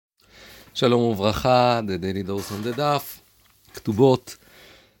שלום וברכה, the daily dose on the דף, כתובות,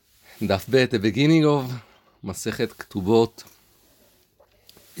 דף ב', the beginning of, מסכת כתובות,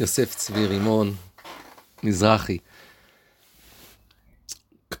 יוסף צבי רימון, מזרחי.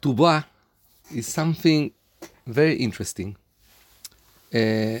 כתובה is something very interesting.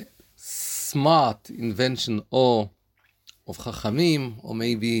 A smart invention or of חכמים, or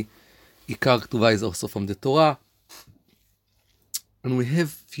maybe עיקר כתובה is also from the Torah. And we have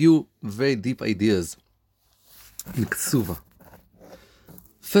few very deep ideas in Ksuva.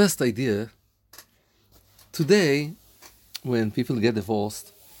 First idea, today, when people get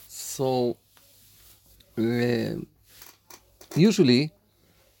divorced, so usually,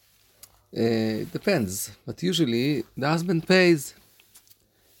 it depends, but usually the husband pays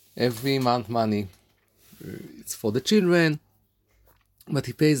every month money. It's for the children, but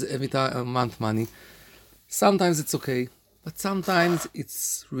he pays every month money. Sometimes it's okay. But sometimes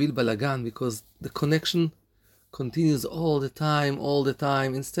it's real balagan because the connection continues all the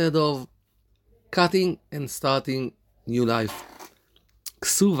time, instead of cutting and starting new life.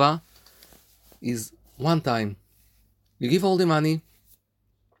 Ksuva is one time. You give all the money,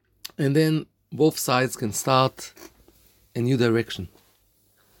 and then both sides can start a new direction.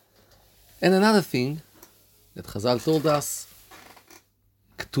 And another thing that Chazal told us,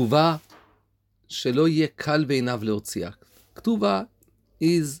 כתובה שלא יהיה קל בעיניו להוציאה. Ktuba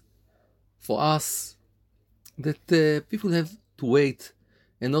is for us that people have to wait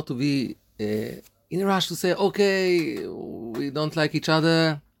and not to be in a rush to say, okay, we don't like each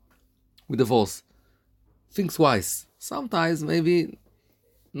other, we divorce. Think twice. Sometimes maybe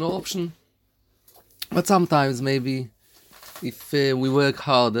no option, but sometimes maybe if we work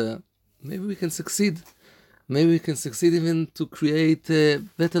harder, maybe we can succeed. Maybe we can succeed even to create a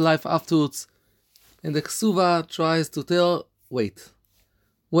better life afterwards. And the Ksuva tries to tell, wait,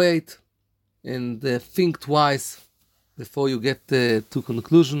 and think twice before you get to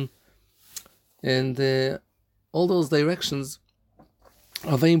conclusion. And all those directions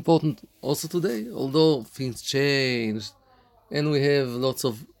are very important also today, although things change, and we have lots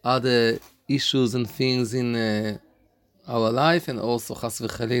of other issues and things in our life, and also chas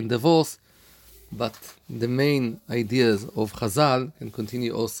v'chalei in divorce. But the main ideas of Chazal can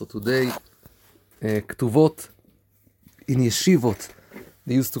continue also today. כתובות in yeshivot,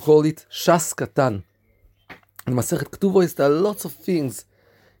 they used to call it shas katan. In Masechet Ketuvos there are lots of things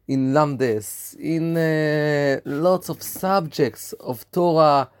in lamdes, in lots of subjects of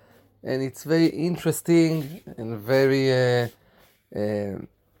Torah, and it's very interesting and very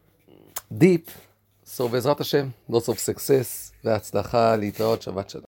deep. So בעזרת השם, lots of success והצלחה, להתראות, שבת שלום.